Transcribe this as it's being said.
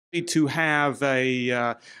To have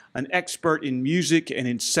an expert in music and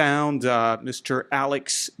in sound, Mr.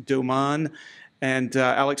 Alex Doman. And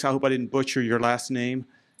Alex, I hope I didn't butcher your last name.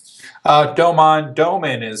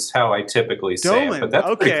 Doman is how I typically say it, but Doman. that's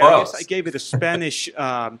pretty Okay, I guess I close. gave it a Spanish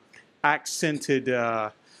accented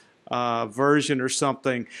version or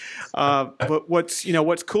something. But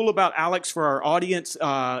what's cool about Alex for our audience?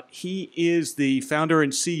 He is the founder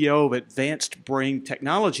and CEO of Advanced Brain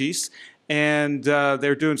Technologies, and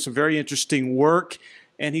they're doing some very interesting work.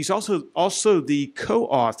 And he's also the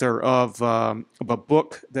co-author of a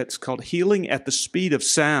book that's called "Healing at the Speed of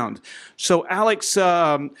Sound." So, Alex,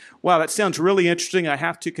 wow, that sounds really interesting. I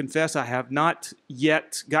have to confess, I have not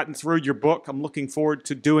yet gotten through your book. I'm looking forward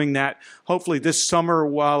to doing that, hopefully this summer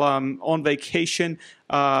while I'm on vacation.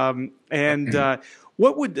 What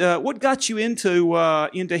got you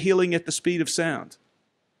into healing at the speed of sound?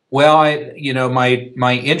 Well,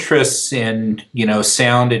 my interests in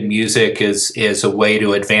sound and music is a way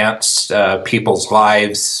to advance people's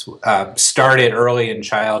lives. Started early in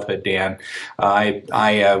childhood, Dan.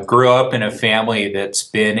 I grew up in a family that's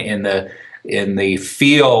been in the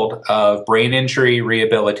field of brain injury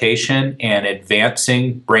rehabilitation and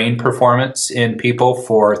advancing brain performance in people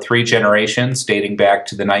for 3 generations, dating back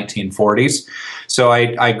to the 1940s. So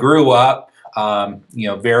I grew up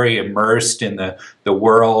very immersed in the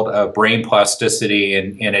world of brain plasticity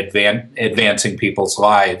and advancing people's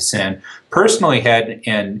lives, and personally had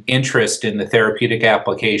an interest in the therapeutic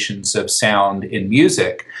applications of sound in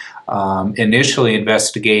music. Initially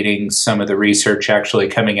investigating some of the research actually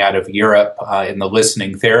coming out of Europe in the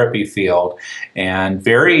listening therapy field, and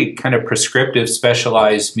very kind of prescriptive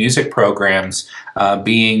specialized music programs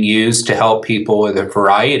being used to help people with a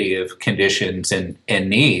variety of conditions and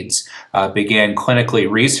needs. Began clinically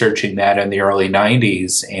researching that in the early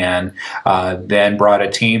 90s, and then brought a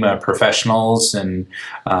team of professionals and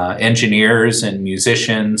engineers and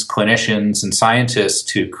musicians, clinicians, and scientists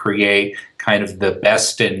to create kind of the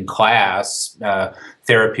best in class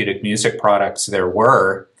therapeutic music products there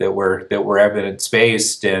were that were evidence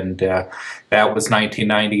based, and that was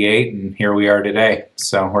 1998, and here we are today.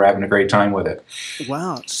 So we're having a great time with it.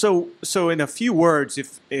 Wow. So in a few words,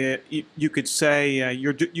 if you could say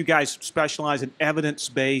you guys specialize in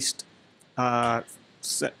evidence-based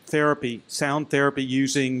therapy, sound therapy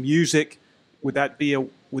using music, would that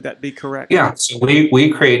be correct? Yeah, so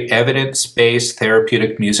we create evidence-based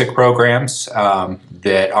therapeutic music programs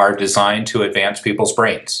that are designed to advance people's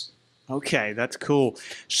brains. Okay, that's cool.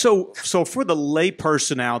 So for the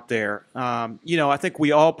layperson out there, I think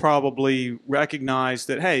we all probably recognize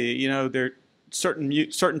that, hey, there are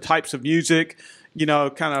certain types of music,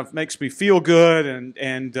 kind of makes me feel good,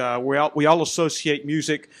 and we all associate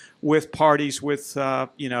music with parties, with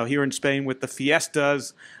here in Spain with the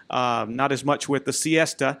fiestas, not as much with the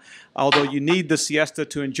siesta, although you need the siesta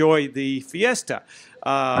to enjoy the fiesta.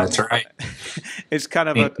 That's right. It's kind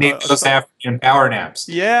of Need those afternoon power naps.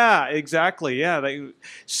 yeah, exactly. Yeah.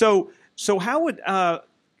 So how would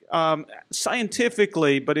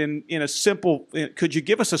scientifically, but in a simple, could you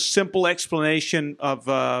give us a simple explanation of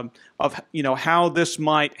how this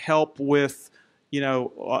might help with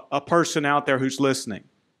a person out there who's listening?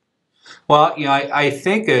 Well, I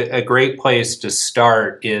think a great place to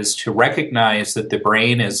start is to recognize that the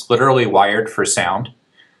brain is literally wired for sound.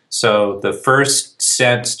 So the first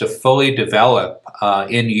sense to fully develop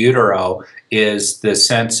in utero is the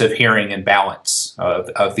sense of hearing and balance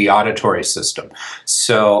of the auditory system.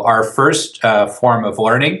 So our first form of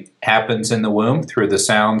learning happens in the womb through the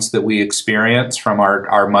sounds that we experience from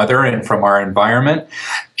our mother and from our environment.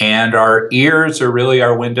 And our ears are really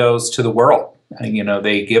our windows to the world.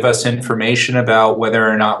 They give us information about whether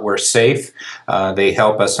or not we're safe. They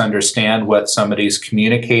help us understand what somebody's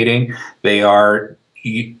communicating.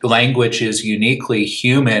 Language is uniquely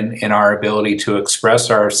human in our ability to express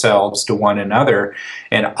ourselves to one another.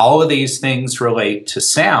 And all of these things relate to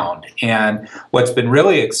sound. And what's been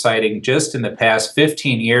really exciting just in the past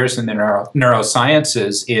 15 years in the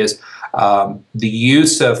neurosciences is the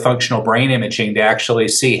use of functional brain imaging to actually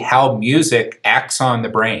see how music acts on the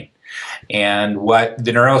brain. And what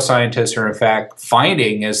the neuroscientists are in fact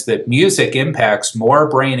finding is that music impacts more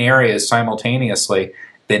brain areas simultaneously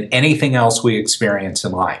than anything else we experience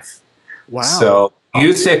in life. Wow. So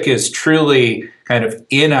music is truly kind of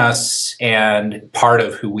in us and part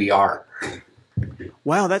of who we are.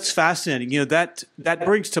 Wow, that's fascinating. That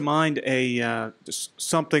brings to mind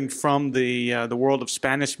something from the world of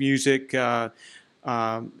Spanish music. In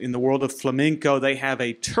the world of flamenco, they have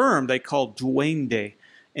a term they call duende.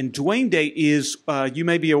 And duende is, you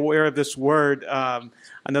may be aware of this word. I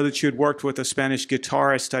know that you had worked with a Spanish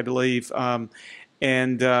guitarist, I believe.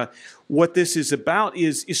 And what this is about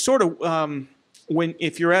is sort of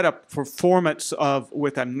if you're at a performance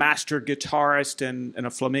with a master guitarist and a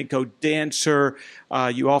flamenco dancer,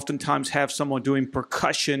 you oftentimes have someone doing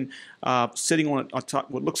percussion, sitting on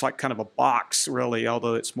top what looks like kind of a box, really,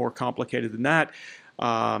 although it's more complicated than that.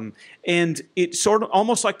 And it's sort of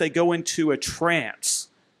almost like they go into a trance.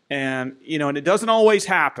 And, and it doesn't always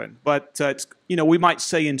happen, but it's, we might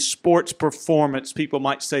say in sports performance, people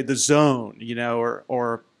might say the zone,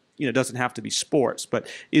 or it doesn't have to be sports. But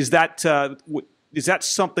is that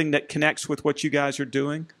something that connects with what you guys are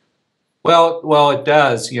doing? Well, it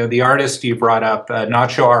does. The artist you brought up,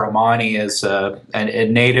 Nacho Armani, is a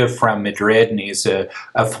native from Madrid, and he's a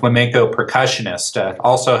flamenco percussionist.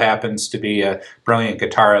 Also happens to be a brilliant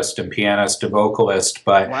guitarist and pianist and vocalist.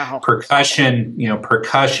 But wow. Percussion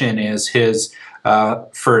is his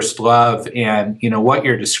first love. And what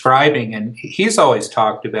you're describing, and he's always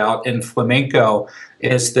talked about in flamenco,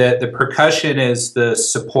 is that the percussion is the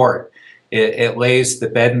support. It lays the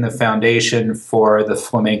bed and the foundation for the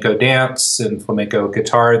flamenco dance and flamenco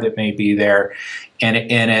guitar that may be there, and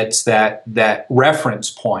it's that reference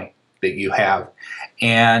point that you have.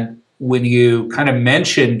 And when you kind of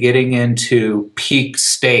mention getting into peak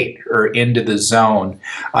state or into the zone,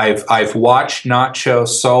 I've watched Nacho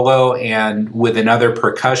solo and with another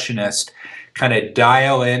percussionist kind of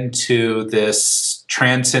dial into this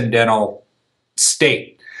transcendental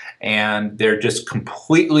state. And they're just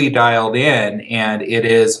completely dialed in, and it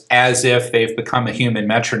is as if they've become a human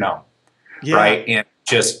metronome, right? And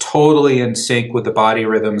just totally in sync with the body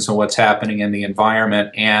rhythms and what's happening in the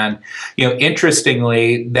environment. And,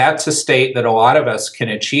 interestingly, that's a state that a lot of us can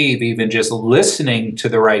achieve even just listening to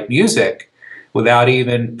the right music without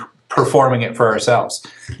even performing it for ourselves.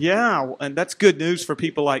 Yeah, and that's good news for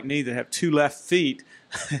people like me that have two left feet.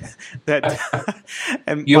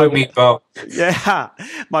 And me both. Yeah,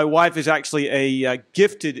 my wife is actually a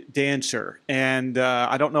gifted dancer, and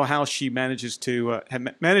I don't know how she manages to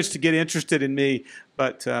get interested in me,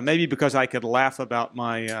 but maybe because I could laugh about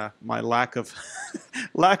my my lack of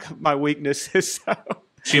my weaknesses. So.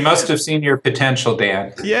 She must have seen your potential,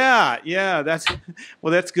 Dan. Yeah, that's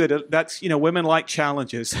good. That's women like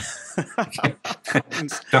challenges.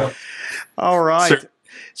 All right. Sure.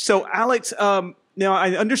 So, Alex. Now,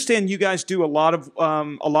 I understand you guys do a lot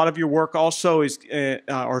of your work also is,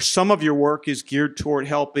 or some of your work is geared toward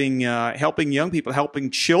helping young people,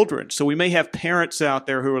 helping children. So we may have parents out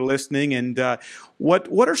there who are listening. And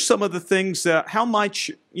what are some of the things? How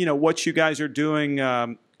much what you guys are doing?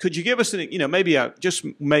 Could you give us just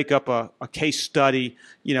make up a case study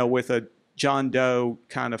with a John Doe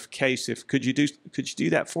kind of case? Could you do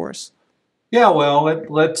that for us? Yeah, well,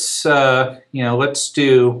 let's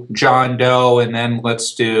do John Doe, and then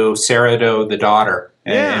let's do Sarah Doe, the daughter,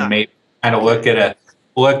 and maybe kind of look at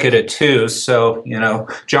it too. So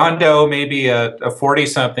John Doe may be a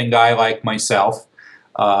 40-something guy like myself,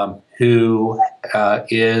 who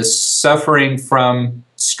is suffering from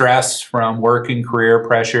stress from work and career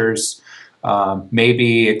pressures,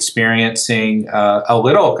 maybe experiencing a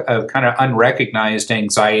little kind of unrecognized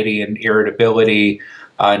anxiety and irritability.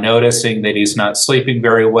 Noticing that he's not sleeping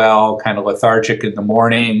very well, kind of lethargic in the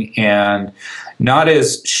morning, and not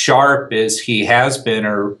as sharp as he has been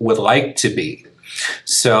or would like to be.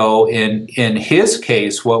 So in his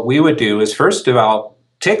case, what we would do is first of all,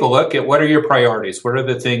 take a look at what are your priorities? What are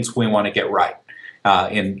the things we want to get right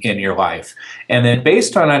in your life? And then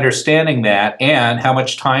based on understanding that and how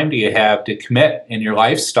much time do you have to commit in your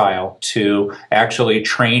lifestyle to actually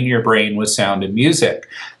train your brain with sound and music.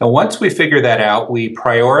 And once we figure that out, we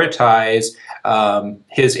prioritize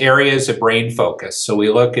his areas of brain focus. So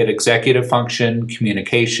we look at executive function,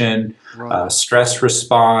 communication, stress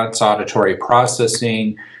response, auditory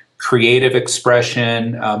processing, creative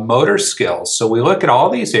expression, motor skills. So we look at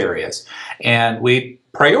all these areas and we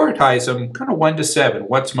prioritize them kind of 1 to 7.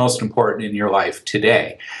 What's most important in your life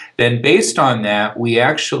today? Then based on that, we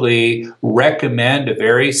actually recommend a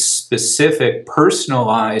very specific,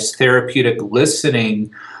 personalized therapeutic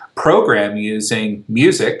listening program using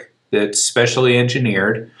music that's specially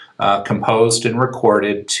engineered, composed and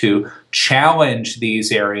recorded to challenge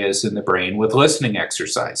these areas in the brain with listening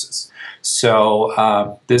exercises.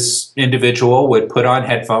 So this individual would put on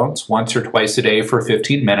headphones once or twice a day for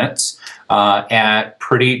 15 minutes at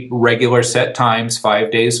pretty regular set times,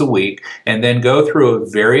 5 days a week, and then go through a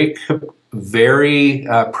very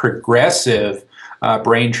progressive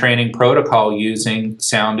brain training protocol using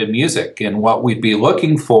sound and music. And what we'd be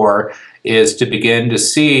looking for is to begin to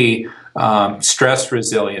see stress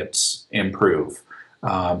resilience improve,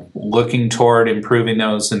 looking toward improving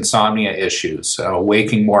those insomnia issues,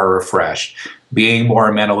 waking more refreshed, being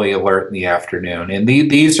more mentally alert in the afternoon. And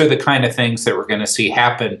these are the kind of things that we're going to see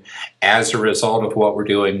happen as a result of what we're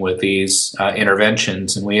doing with these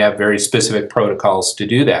interventions. And we have very specific protocols to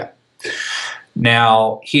do that.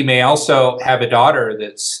 Now, he may also have a daughter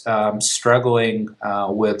that's struggling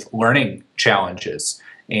with learning challenges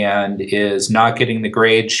and is not getting the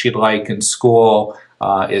grades she'd like in school,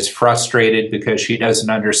 is frustrated because she doesn't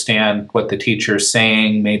understand what the teacher's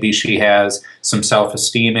saying. Maybe she has some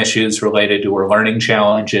self-esteem issues related to her learning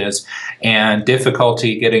challenges and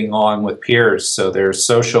difficulty getting along with peers. So there's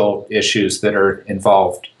social issues that are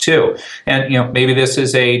involved too. And, maybe this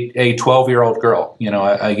is a 12-year-old girl,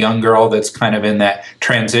 a young girl that's kind of in that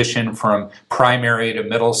transition from primary to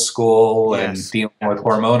middle school and dealing with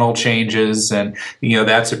hormonal changes. And,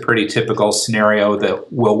 that's a pretty typical scenario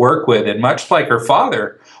that we'll work with. And much like her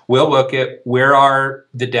father, we'll look at where are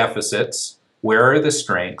the deficits, where are the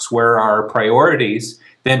strengths, where are priorities.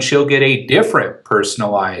 Then she'll get a different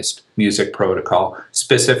personalized music protocol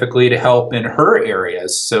specifically to help in her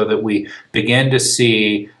areas so that we begin to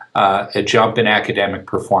see a jump in academic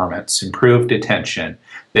performance, improved attention,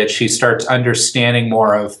 that she starts understanding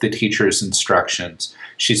more of the teacher's instructions.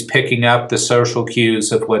 She's picking up the social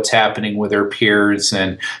cues of what's happening with her peers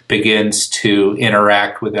and begins to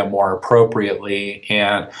interact with them more appropriately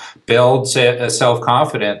and builds a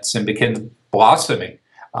self-confidence and begins blossoming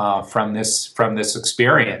from this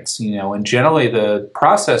experience. And generally the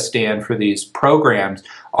process, Dan, for these programs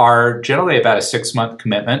are generally about a 6-month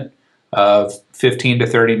commitment of 15 to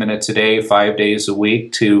 30 minutes a day, 5 days a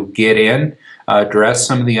week to get in, address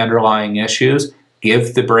some of the underlying issues,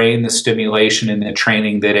 give the brain the stimulation and the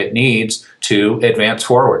training that it needs to advance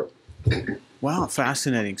forward. Wow,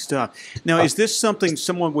 fascinating stuff. Now, is this something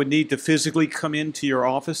someone would need to physically come into your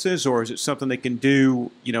offices, or is it something they can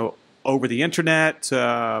do, over the internet?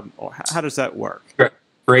 Or how does that work?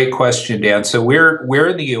 Great question, Dan. So we're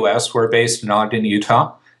in the U.S. We're based in Ogden,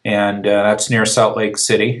 Utah, and that's near Salt Lake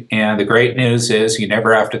City. And the great news is you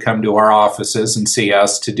never have to come to our offices and see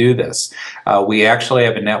us to do this. We actually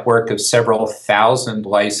have a network of several thousand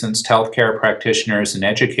licensed healthcare practitioners and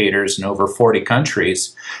educators in over 40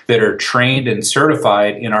 countries that are trained and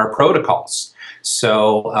certified in our protocols.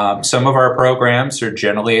 So some of our programs are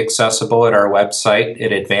generally accessible at our website at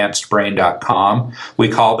advancedbrain.com. We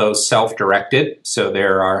call those self-directed. So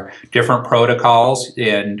there are different protocols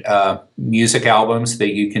in music albums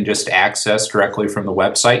that you can just access directly from the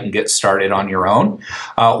website and get started on your own.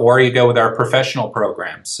 Or you go with our professional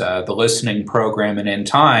programs, the listening program and In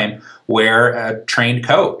Time, where a trained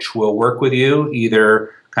coach will work with you either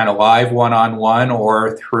kind of live one-on-one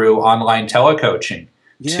or through online telecoaching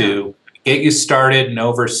to get you started and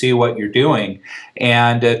oversee what you're doing.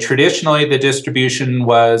 And traditionally, the distribution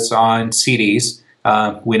was on CDs.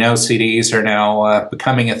 We know CDs are now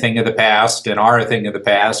becoming a thing of the past and are a thing of the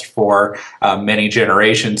past for many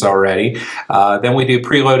generations already. Then we do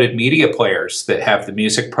preloaded media players that have the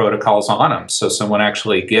music protocols on them. So someone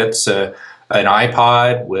actually gets an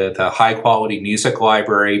iPod with a high-quality music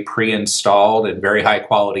library pre-installed and very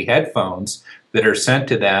high-quality headphones that are sent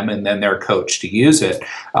to them, and then they're coached to use it.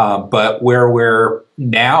 But where we're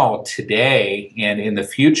now today and in the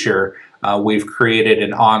future, we've created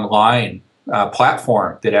an online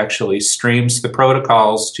platform that actually streams the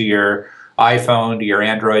protocols to your iPhone, to your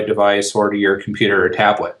Android device, or to your computer or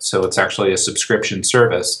tablet. So it's actually a subscription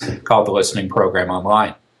service called the Listening Program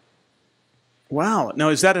Online. Wow. Now,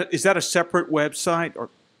 is that a separate website? Or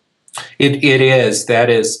It is. That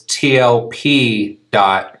is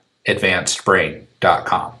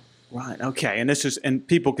tlp.advancedbrain.com. Right. Okay. And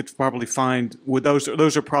people could probably find with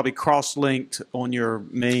those are probably cross-linked on your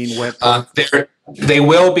main web. They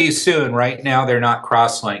will be soon. Right now, they're not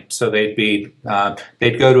cross-linked, so they'd go to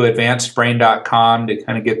advancedbrain.com to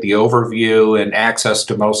kind of get the overview and access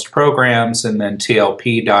to most programs, and then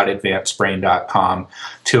tlp.advancedbrain.com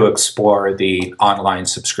to explore the online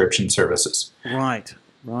subscription services. Right.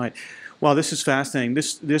 Right. Well, this is fascinating.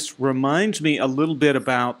 This reminds me a little bit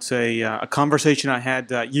about a conversation I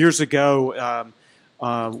had years ago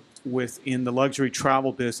in the luxury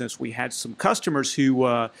travel business. We had some customers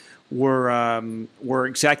who were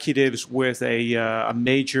executives with a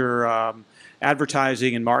major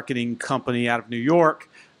advertising and marketing company out of New York,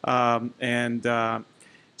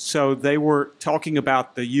 so they were talking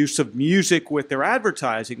about the use of music with their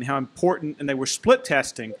advertising and how important, and they were split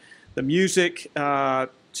testing the music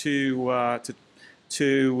to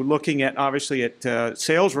looking at obviously at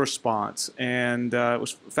sales response, and it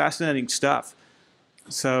was fascinating stuff.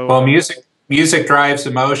 So well, music music drives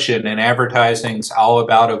emotion, and advertising's all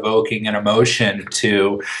about evoking an emotion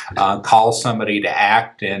to call somebody to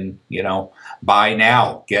act and, buy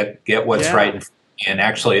now, get what's right. Yeah. And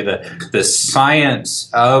actually the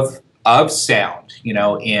science of sound,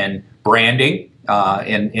 in branding,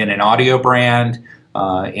 in an audio brand,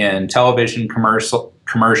 in television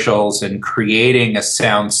commercials, and creating a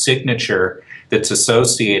sound signature that's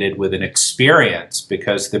associated with an experience,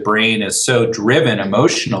 because the brain is so driven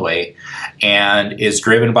emotionally and is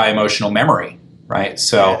driven by emotional memory, right?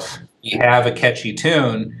 So Yes. you have a catchy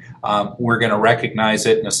tune, we're going to recognize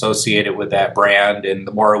it and associate it with that brand, and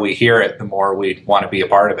the more we hear it, the more we want to be a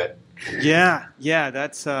part of it. Yeah, yeah,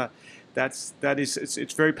 it's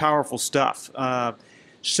very powerful stuff.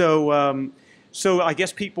 So I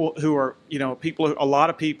guess people who are, a lot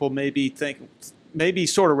of people maybe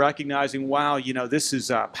sort of recognizing, wow, this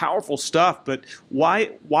is powerful stuff, but why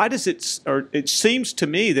does or it seems to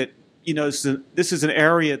me that, this is an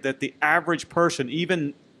area that the average person,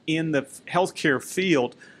 even in the healthcare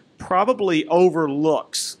field, probably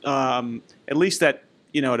overlooks, at least that,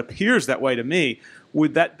 it appears that way to me.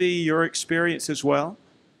 Would that be your experience as well?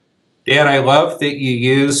 Dan, I love that you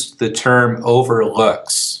used the term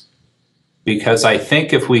overlooks, because I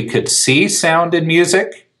think if we could see sound in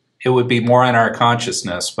music, it would be more in our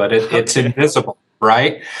consciousness, but it's Okay. invisible,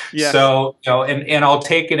 right? Yes. So, and I'll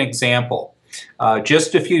take an example.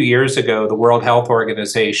 Just a few years ago, the World Health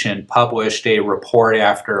Organization published a report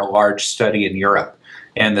after a large study in Europe.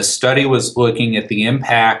 And the study was looking at the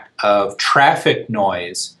impact of traffic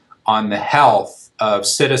noise on the health of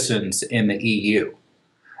citizens in the EU.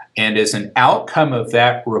 And as an outcome of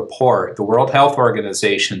that report, the World Health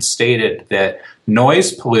Organization stated that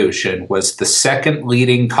noise pollution was the second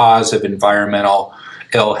leading cause of environmental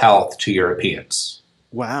ill health to Europeans.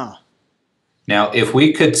 Wow. Now, if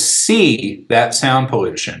we could see that sound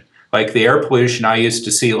pollution, like the air pollution I used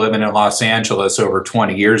to see living in Los Angeles over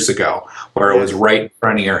 20 years ago, where it was right in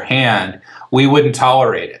front of your hand, we wouldn't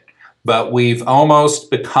tolerate it. But we've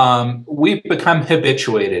become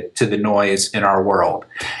habituated to the noise in our world.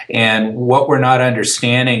 And what we're not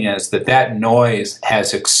understanding is that noise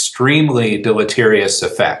has extremely deleterious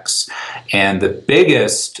effects. And the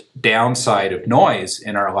biggest downside of noise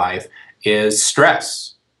in our life is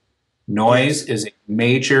stress. Noise is a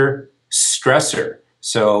major stressor.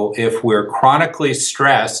 So if we're chronically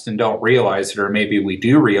stressed and don't realize it, or maybe we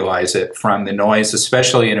do realize it from the noise,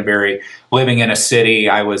 especially living in a city.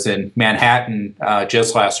 I was in Manhattan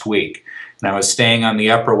just last week, and I was staying on the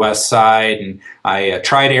Upper West Side, and I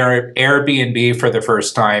tried Airbnb for the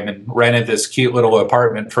first time and rented this cute little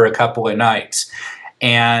apartment for a couple of nights.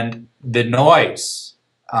 And the noise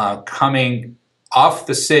coming off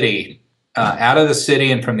the city, out of the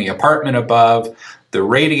city and from the apartment above, the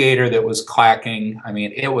radiator that was clacking, I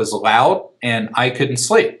mean, it was loud and I couldn't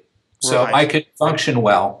sleep. So I couldn't function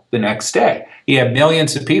well the next day. You have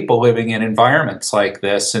millions of people living in environments like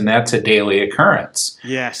this, and that's a daily occurrence.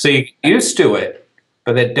 Yes. So you get used to it,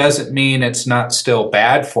 but that doesn't mean it's not still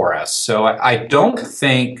bad for us. So I don't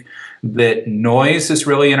think that noise is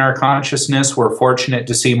really in our consciousness. We're fortunate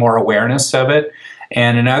to see more awareness of it.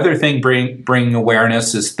 And another thing bringing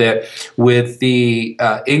awareness is that with the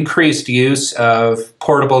increased use of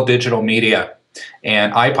portable digital media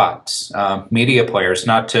and iPods, media players,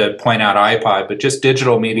 not to point out iPod, but just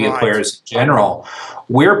digital media players in general,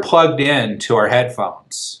 we're plugged in to our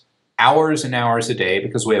headphones hours and hours a day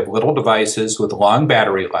because we have little devices with long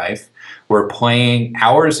battery life. We're playing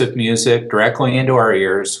hours of music directly into our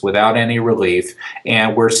ears without any relief,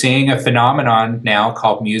 and we're seeing a phenomenon now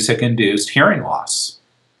called music-induced hearing loss.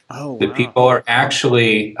 Oh, wow. That people are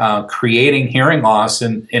actually creating hearing loss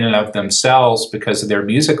in and of themselves because of their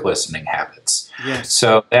music listening habits. Yes.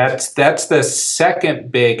 So that's the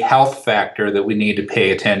second big health factor that we need to pay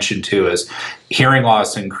attention to, is hearing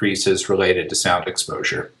loss increases related to sound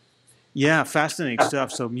exposure. Yeah, fascinating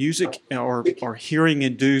stuff. So music or hearing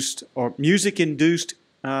induced or music induced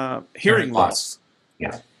hearing loss.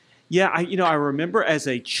 Yeah. Yeah, I remember as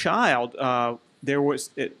a child there was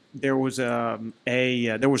a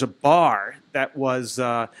bar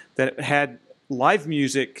that had live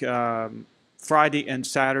music Friday and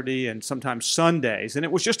Saturday and sometimes Sundays, and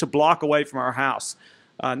it was just a block away from our house.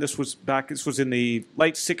 And this was in the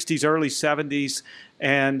late 60s, early 70s,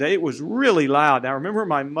 and it was really loud. Now, I remember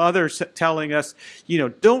my mother telling us,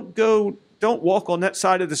 don't walk on that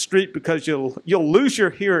side of the street because you'll lose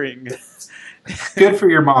your hearing. Good for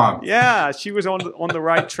your mom. Yeah, she was on the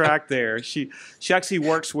right track there. She actually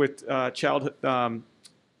works with childhood.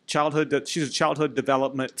 She's a childhood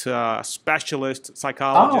development specialist,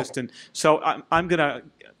 psychologist, and so I'm gonna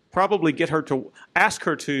probably get her to ask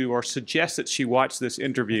her to or suggest that she watch this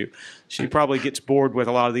interview. She probably gets bored with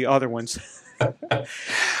a lot of the other ones.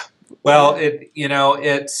 Well,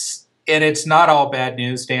 it's not all bad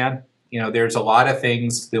news, Dan. There's a lot of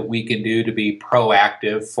things that we can do to be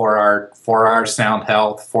proactive for our sound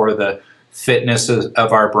health, for the fitness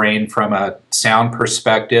of our brain from a sound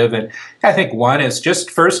perspective. And I think one is just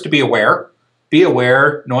first to be aware. Be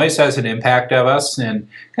aware noise has an impact of us, and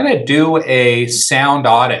kind of do a sound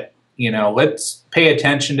audit. Let's pay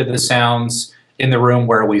attention to the sounds in the room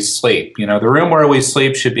where we sleep. The room where we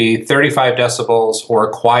sleep should be 35 decibels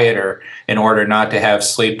or quieter in order not to have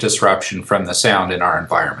sleep disruption from the sound in our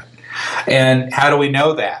environment. And how do we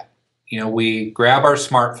know that? We grab our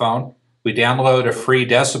smartphone, we download a free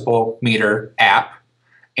decibel meter app,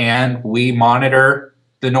 and we monitor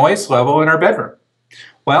the noise level in our bedroom.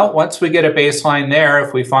 Well, once we get a baseline there,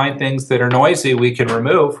 if we find things that are noisy, we can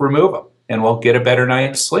remove them, and we'll get a better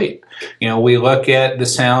night's sleep. We look at the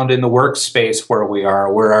sound in the workspace where we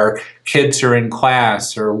are, where our kids are in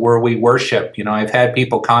class, or where we worship. I've had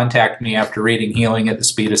people contact me after reading Healing at the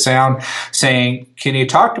Speed of Sound saying, can you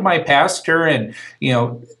talk to my pastor and,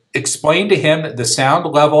 explain to him that the sound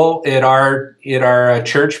level at our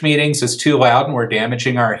church meetings is too loud and we're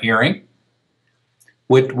damaging our hearing?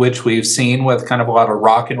 Which we've seen with kind of a lot of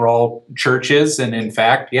rock and roll churches, and in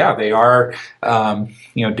fact, yeah, they are,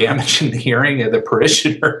 damaging the hearing of the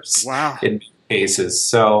parishioners. Wow. In many cases.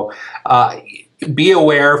 So, be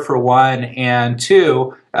aware for one, and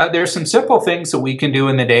two, there's some simple things that we can do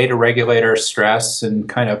in the day to regulate our stress and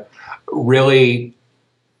kind of really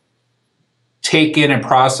take in and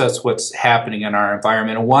process what's happening in our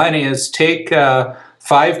environment. One is take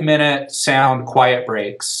 5-minute sound quiet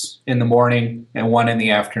breaks in the morning and one in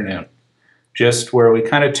the afternoon, just where we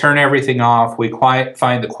kind of turn everything off. We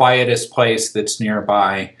find the quietest place that's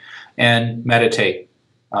nearby and meditate.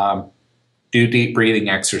 Do deep breathing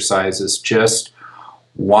exercises. Just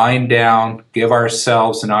wind down, give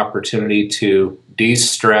ourselves an opportunity to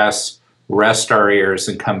de-stress, rest our ears,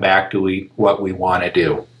 and come back to what we want to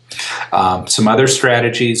do. Some other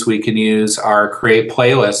strategies we can use are create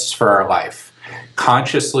playlists for our life.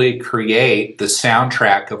 Consciously create the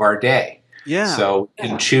soundtrack of our day. Yeah. So we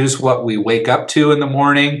can choose what we wake up to in the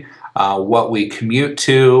morning, what we commute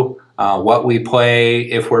to, what we play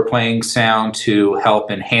if we're playing sound to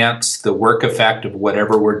help enhance the work effect of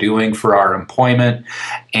whatever we're doing for our employment,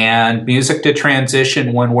 and music to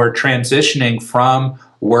transition when we're transitioning from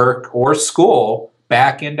work or school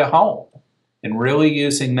back into home. And really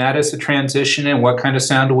using that as a transition, and what kind of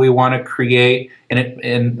sound do we want to create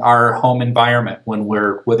in our home environment when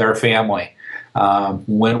we're with our family,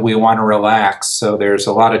 when we want to relax. So there's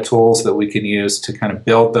a lot of tools that we can use to kind of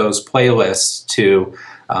build those playlists to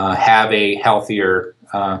have a healthier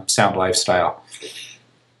sound lifestyle.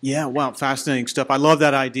 Yeah, wow, fascinating stuff. I love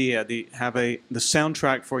that idea. The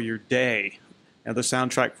soundtrack for your day, and the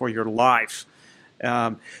soundtrack for your life.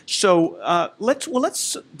 So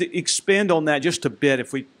let's expand on that just a bit.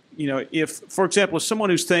 If for example,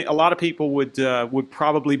 someone who's a lot of people would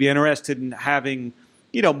probably be interested in having,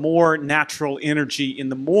 more natural energy in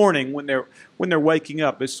the morning when they're waking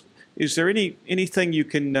up. Is there anything you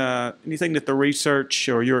can anything that the research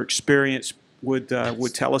or your experience would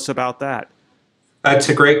tell us about that? That's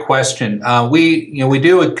a great question. We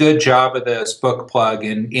do a good job of this book plug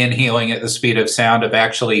in Healing at the Speed of Sound of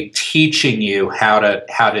actually teaching you how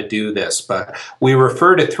to do this. But we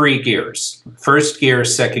refer to 3 gears: first gear,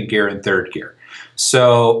 second gear, and third gear.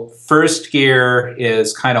 So first gear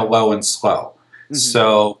is kind of low and slow. Mm-hmm.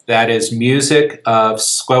 So that is music of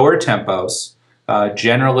slower tempos,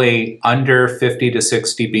 generally under 50 to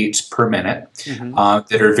 60 beats per minute, mm-hmm.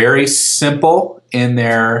 That are very simple in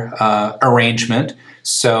their arrangement.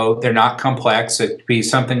 So they're not complex. It could be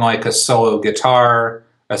something like a solo guitar,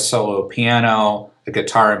 a solo piano, a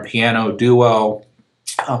guitar and piano duo.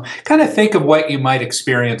 Kind of think of what you might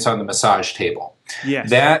experience on the massage table. Yes.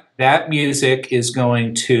 That music is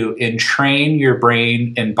going to entrain your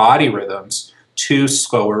brain and body rhythms to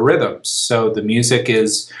slower rhythms. So the music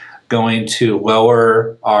is going to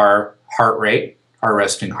lower our heart rate, our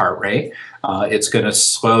resting heart rate. It's going to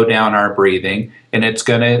slow down our breathing, and it's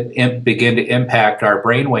going to begin to impact our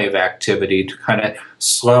brainwave activity to kind of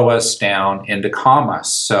slow us down and to calm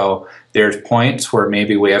us. So there's points where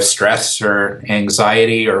maybe we have stress or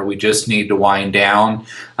anxiety, or we just need to wind down,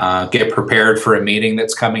 get prepared for a meeting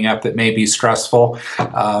that's coming up that may be stressful.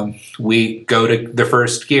 We go to the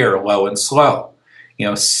first gear, low and slow.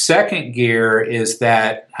 Second gear is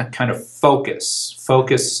that kind of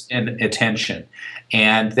focus and attention.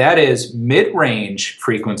 And that is mid-range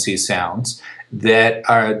frequency sounds that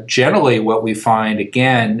are generally what we find,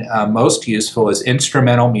 again, most useful is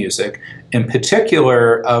instrumental music, in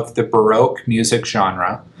particular of the Baroque music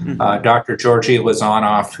genre. Dr. Georgi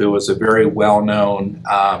Lazanov, who was a very well-known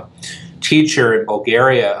teacher in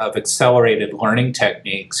Bulgaria of accelerated learning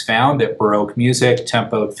techniques, found that Baroque music,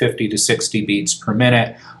 tempoed 50 to 60 beats per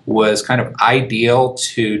minute, was kind of ideal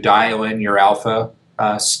to dial in your alpha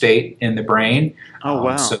state in the brain. Oh,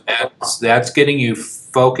 wow. So that's getting you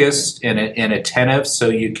focused and attentive, so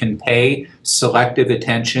you can pay selective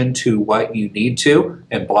attention to what you need to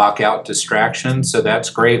and block out distractions. So that's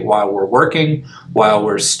great while we're working, while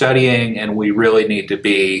we're studying, and we really need to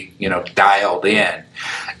be, dialed in.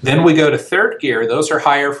 Then we go to third gear. Those are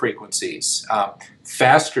higher frequencies,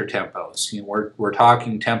 faster tempos. We're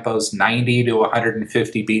talking tempos 90 to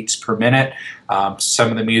 150 beats per minute.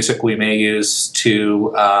 Some of the music we may use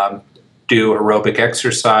to do aerobic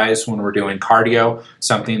exercise when we're doing cardio,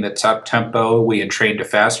 something that's up tempo, we entrain to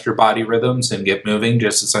faster body rhythms and get moving,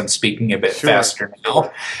 just as I'm speaking a bit faster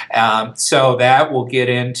now. So that will get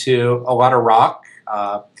into a lot of rock,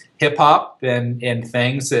 hip hop, and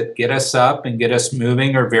things that get us up and get us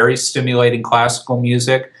moving, or very stimulating classical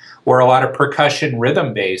music, or a lot of percussion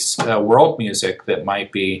rhythm-based world music that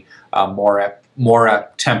might be more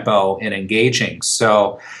up tempo and engaging.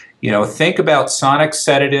 So, think about sonic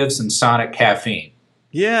sedatives and sonic caffeine.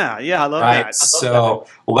 Yeah, I love that. So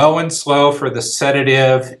low and slow for the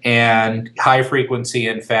sedative, and high frequency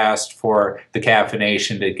and fast for the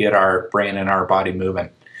caffeination to get our brain and our body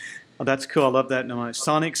moving. Oh, that's cool. I love that noise.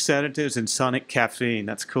 Sonic sedatives and sonic caffeine.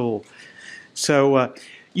 That's cool. So,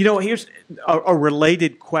 here's a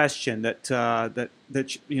related question that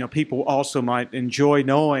people also might enjoy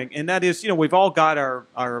knowing, and that is, we've all got our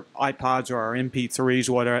iPods or our MP3s,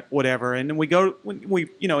 whatever, and then we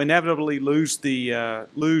inevitably lose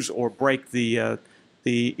or break the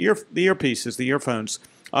earpieces, the earphones.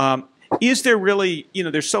 Is there really,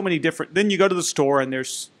 there's so many different. Then you go to the store and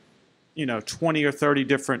there's 20 or 30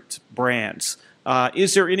 different brands.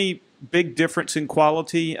 Is there any big difference in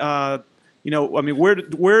quality?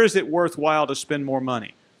 Where is it worthwhile to spend more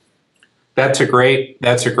money? That's a great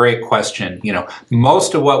question.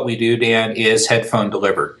 Most of what we do, Dan, is headphone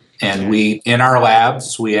delivered. And in our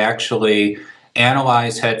labs, we actually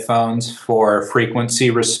analyze headphones for frequency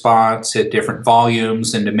response at different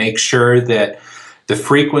volumes, and to make sure that the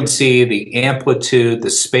frequency, the amplitude, the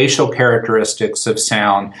spatial characteristics of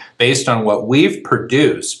sound, based on what we've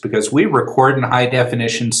produced, because we record in high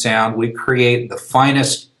definition sound, we create the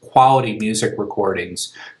finest quality music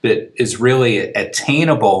recordings that is really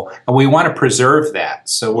attainable, and we want to preserve that.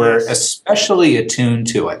 So we're especially attuned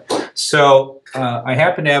to it. So I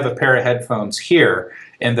happen to have a pair of headphones here,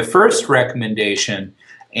 and the first recommendation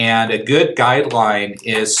and a good guideline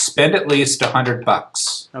is spend at least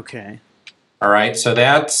 $100. Okay. All right, so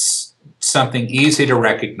that's something easy to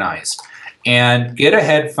recognize. And get a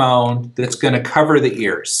headphone that's going to cover the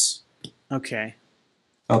ears. Okay.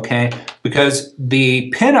 Okay, because the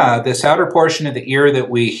pinna, this outer portion of the ear that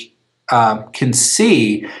we can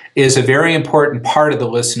see, is a very important part of the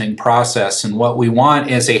listening process. And what we want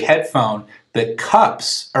is a headphone that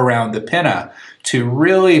cups around the pinna to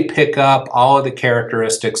really pick up all of the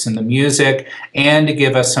characteristics in the music and to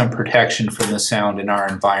give us some protection from the sound in our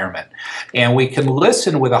environment. And we can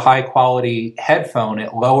listen with a high quality headphone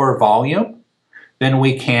at lower volume than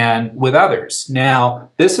we can with others. Now,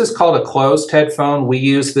 this is called a closed headphone. We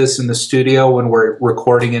use this in the studio when we're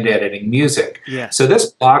recording and editing music. Yeah. So this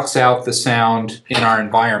blocks out the sound in our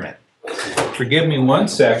environment. Forgive me 1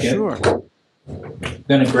 second. Sure. I'm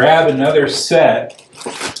going to grab another set.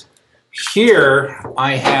 Here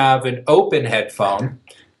I have an open headphone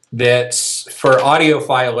that's for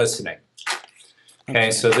audiophile listening.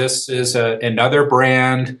 Okay, so this is another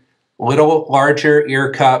brand, little larger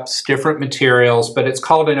ear cups, different materials, but it's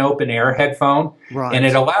called an open air headphone. Right. And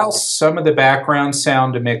it allows some of the background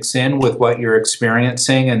sound to mix in with what you're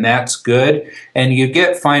experiencing, and that's good. And you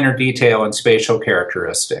get finer detail and spatial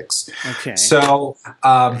characteristics. Okay. So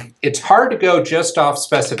it's hard to go just off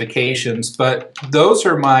specifications, but those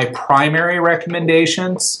are my primary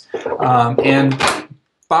recommendations. And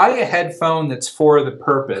buy a headphone that's for the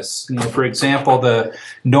purpose. For example, the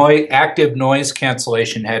active noise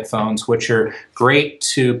cancellation headphones, which are great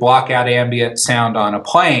to block out ambient sound on a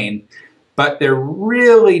plane, but they're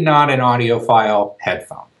really not an audiophile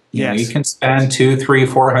headphone. You can spend $200, $300,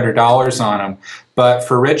 $400 on them, but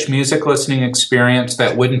for rich music listening experience,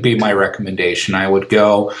 that wouldn't be my recommendation. I would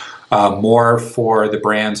go more for the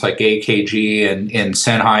brands like AKG and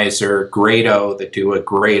Sennheiser, Grado, that do a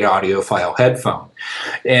great audiophile headphone.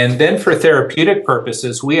 And then for therapeutic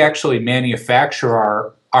purposes, we actually manufacture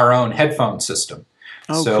our our own headphone system.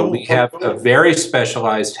 Oh, So cool. we have a very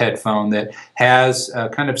specialized headphone that has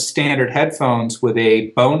kind of standard headphones with a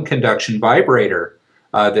bone conduction vibrator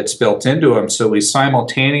that's built into them. So we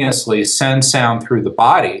simultaneously send sound through the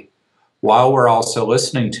body while we're also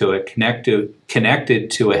listening to it,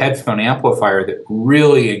 connected to a headphone amplifier that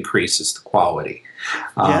really increases the quality.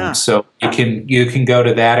 Yeah. So you can go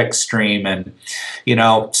to that extreme, and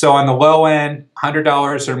so on the low end,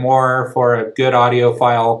 $100 or more for a good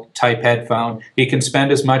audiophile type headphone. You can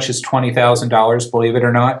spend as much as $20,000, believe it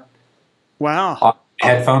or not. Wow.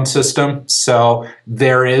 Headphone system. So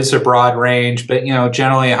there is a broad range, but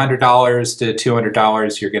generally $100 to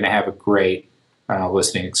 $200, you're going to have a great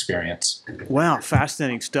listening experience. Wow,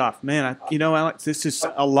 fascinating stuff, man. Alex, this is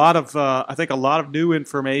a lot of I think a lot of new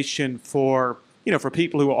information for for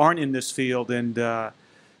people who aren't in this field, and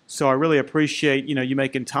so I really appreciate you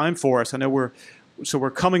making time for us. I know we're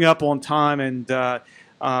coming up on time, and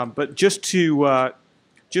but just to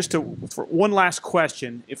for one last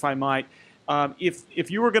question, if I might, if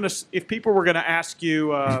people were gonna ask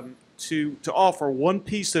you to offer one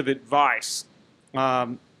piece of advice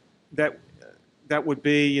that would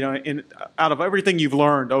be, out of everything you've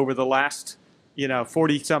learned over the last,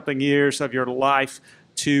 40-something years of your life,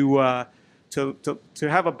 to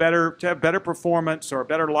have better performance or a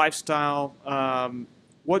better lifestyle,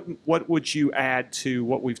 what would you add to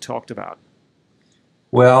what we've talked about?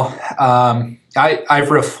 Well,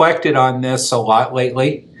 I've reflected on this a lot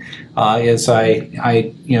lately, as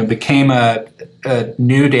I became a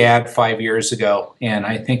new dad 5 years ago, and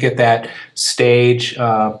I think at that stage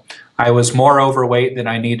I was more overweight than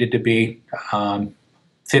I needed to be,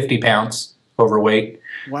 50 pounds overweight.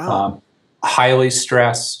 Wow. Highly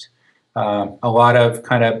stressed, a lot of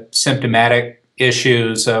kind of symptomatic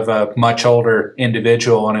issues of a much older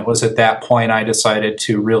individual, and it was at that point I decided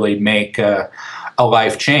to really make a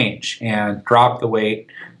life change and drop the weight,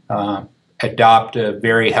 adopt a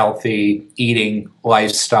very healthy eating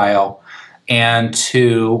lifestyle, and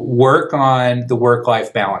to work on the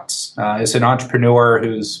work-life balance. As an entrepreneur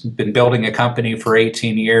who's been building a company for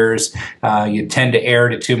 18 years, you tend to err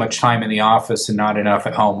to too much time in the office and not enough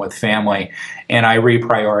at home with family. And I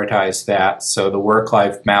reprioritized that. So the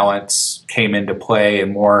work-life balance came into play,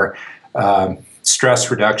 and more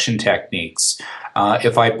stress reduction techniques.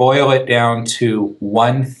 If I boil it down to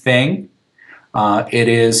one thing, it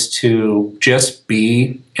is to just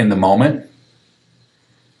be in the moment.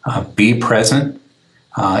 Be present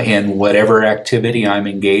in whatever activity I'm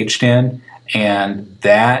engaged in, and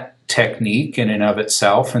that technique in and of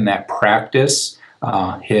itself and that practice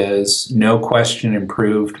has no question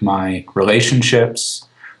improved my relationships,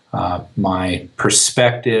 my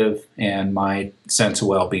perspective, and my sense of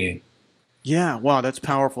well-being. Yeah, wow, that's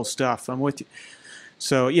powerful stuff. I'm with you.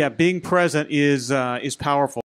 So yeah, being present is powerful.